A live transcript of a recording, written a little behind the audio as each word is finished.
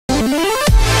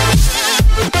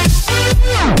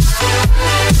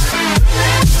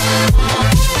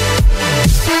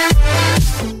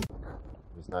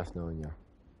nice knowing you.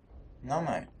 No,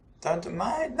 mate. Don't,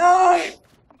 mate. No.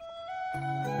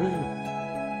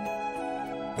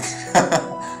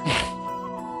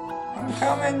 I'm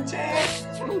coming, Jack.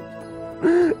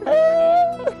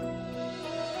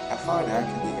 How far down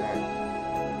can you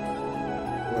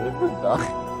go?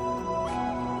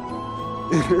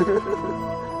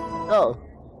 Oh.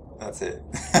 That's it.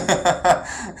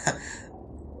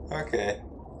 Okay.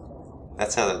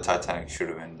 That's how the Titanic should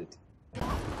have ended.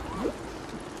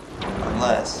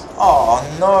 Unless... Oh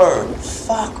no!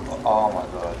 Fuck! Oh my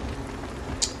god.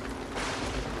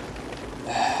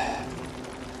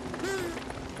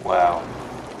 Wow.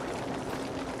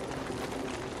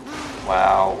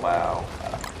 Wow, wow,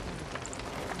 wow.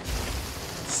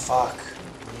 Fuck.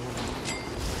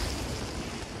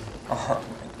 Oh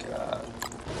my god.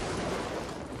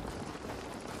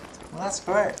 Well, that's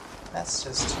great. That's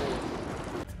just true.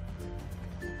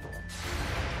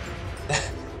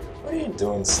 What are you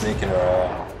doing sneaking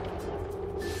around?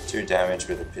 2 damage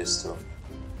with a pistol.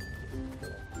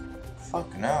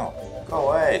 Fuck no. Go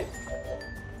away.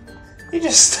 You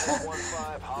just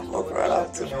walk right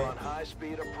up to me.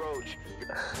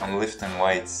 I'm lifting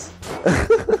weights.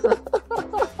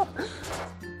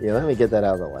 Yeah, let me get that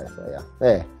out of the way for you.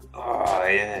 There. Oh,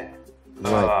 yeah.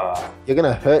 Mate, you're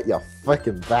gonna hurt your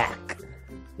freaking back.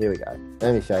 Here we go.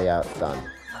 Let me show you how it's done.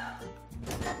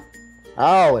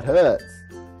 Oh, it hurts.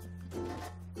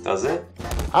 Does it?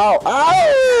 Oh,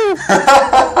 oh!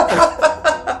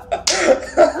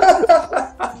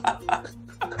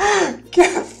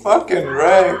 Get fucking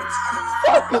wrecked.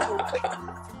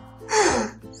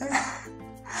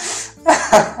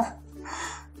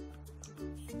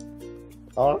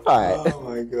 Alright. Oh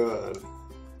my god.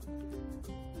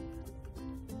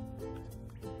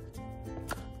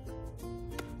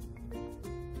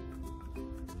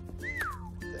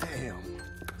 Damn.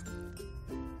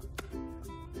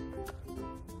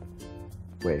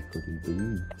 Where could he be?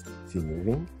 Is he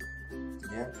moving?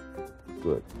 Yeah.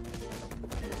 Good.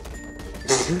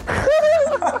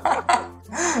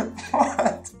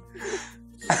 What?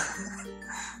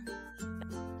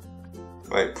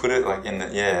 Wait, put it like in the...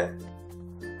 Yeah.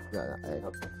 No, hang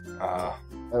on. Oh,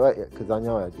 Wait, because I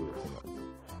know I do it too much.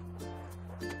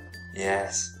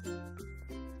 yes.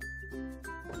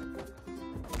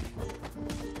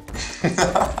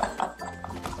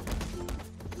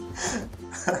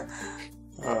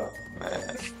 Oh,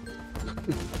 man.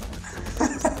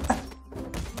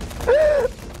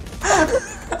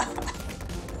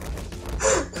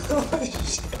 Oh,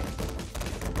 shit.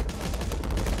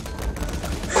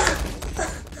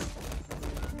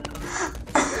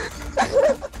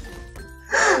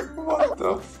 What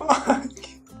the fuck?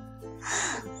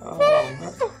 Oh,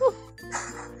 man.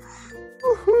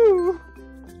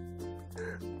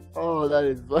 Oh, that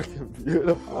is fucking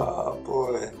beautiful. Oh,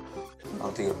 boy.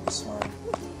 I'll dig up this one.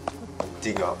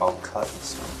 I'll cut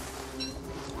this one.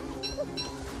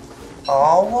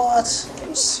 Oh, what? Are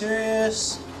you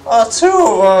serious? Oh, 2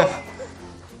 of them!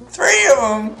 3 of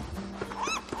them!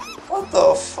 What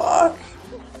the fuck?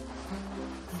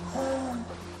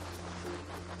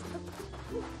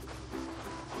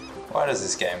 Why does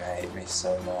this game hate me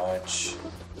so much?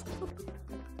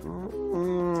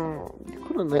 You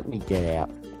couldn't let me get out.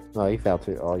 Oh, you fell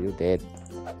too. Oh, you're dead.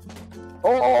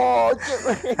 Oh,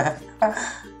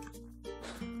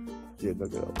 yeah,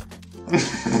 look it up.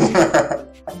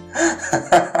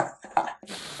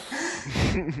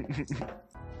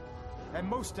 And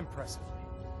most impressively,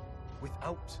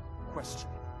 without question,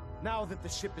 now that the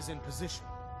ship is in position,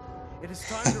 it is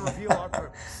time to reveal our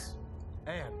purpose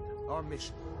and our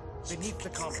mission beneath the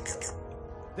common.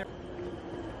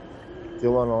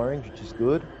 Still on orange, which is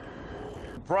good.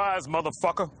 Surprise,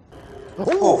 motherfucker!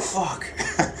 Oh, fuck.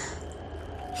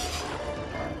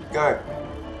 Go.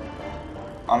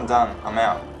 I'm done. I'm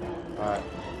out. Alright.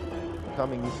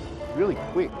 Coming really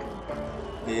quick.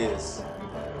 He is.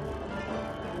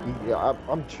 Yeah,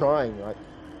 I'm trying. Like...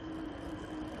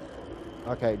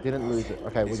 Okay, didn't lose it.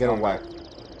 Okay, He's we're gonna going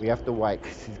wait. We have to wait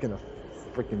because he's gonna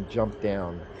freaking jump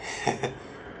down.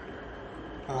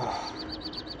 I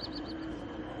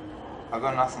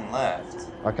got nothing left.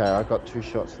 Okay, I got 2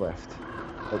 shots left.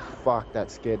 But fuck, that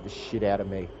scared the shit out of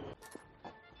me.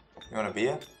 You want a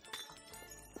beer?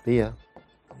 Beer?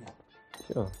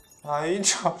 Sure. Oh, you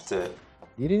dropped it.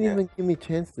 You didn't even give me a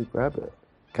chance to grab it.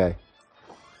 Okay.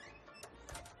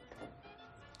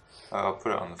 Oh, I'll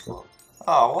put it on the floor.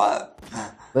 Oh, what?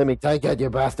 Let me take it, you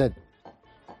bastard!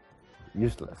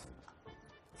 Useless.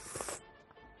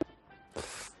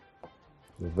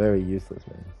 You're very useless,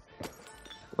 man.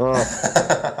 Oh.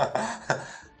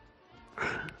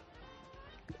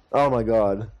 Oh my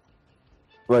god.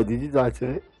 Wait, did you die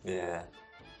too? Yeah.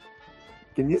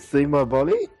 Can you see my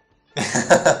body?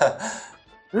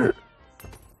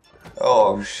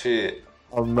 Oh shit.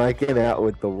 I'm making out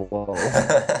with the wall.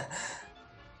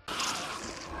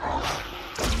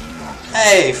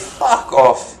 Hey, fuck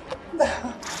off!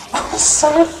 I'm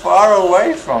so far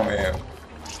away from him.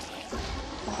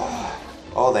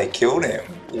 Oh, they killed him.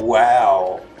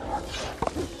 Wow.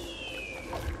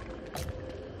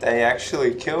 They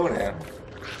actually killed him.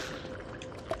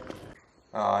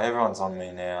 Oh, everyone's on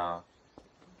me now.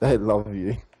 They love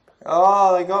you.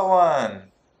 Oh, they got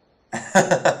one.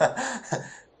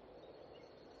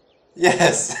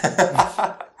 Yes.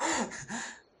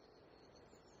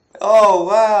 Oh,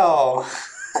 wow.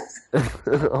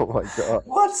 Oh my god.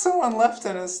 What? Someone left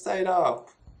and it stayed up.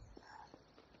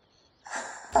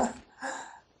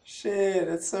 Shit,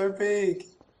 it's so big.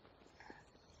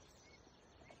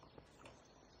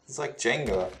 It's like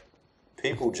Jenga.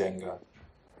 People Jenga.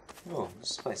 Oh,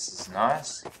 this place is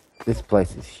nice. This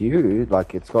place is huge.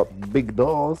 Like, it's got big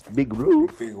doors, big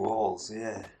roof. Big walls,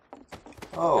 yeah.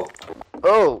 Oh.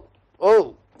 Oh!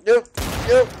 Oh! Yep!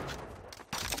 Yep!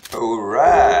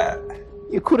 Alright.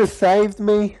 You could have saved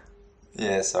me.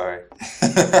 Yeah, sorry.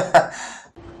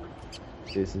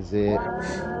 This is it.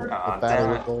 Ah, The battle damn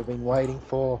we've it. all been waiting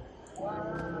for.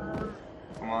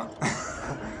 Come on.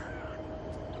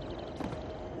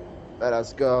 Let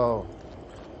us go.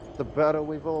 The battle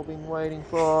we've all been waiting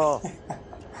for.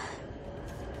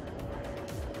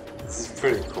 This is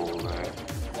pretty cool though.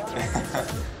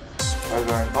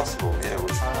 Over impossible, yeah, we'll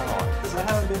try another one. Because they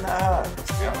haven't been that hard,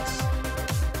 to be honest.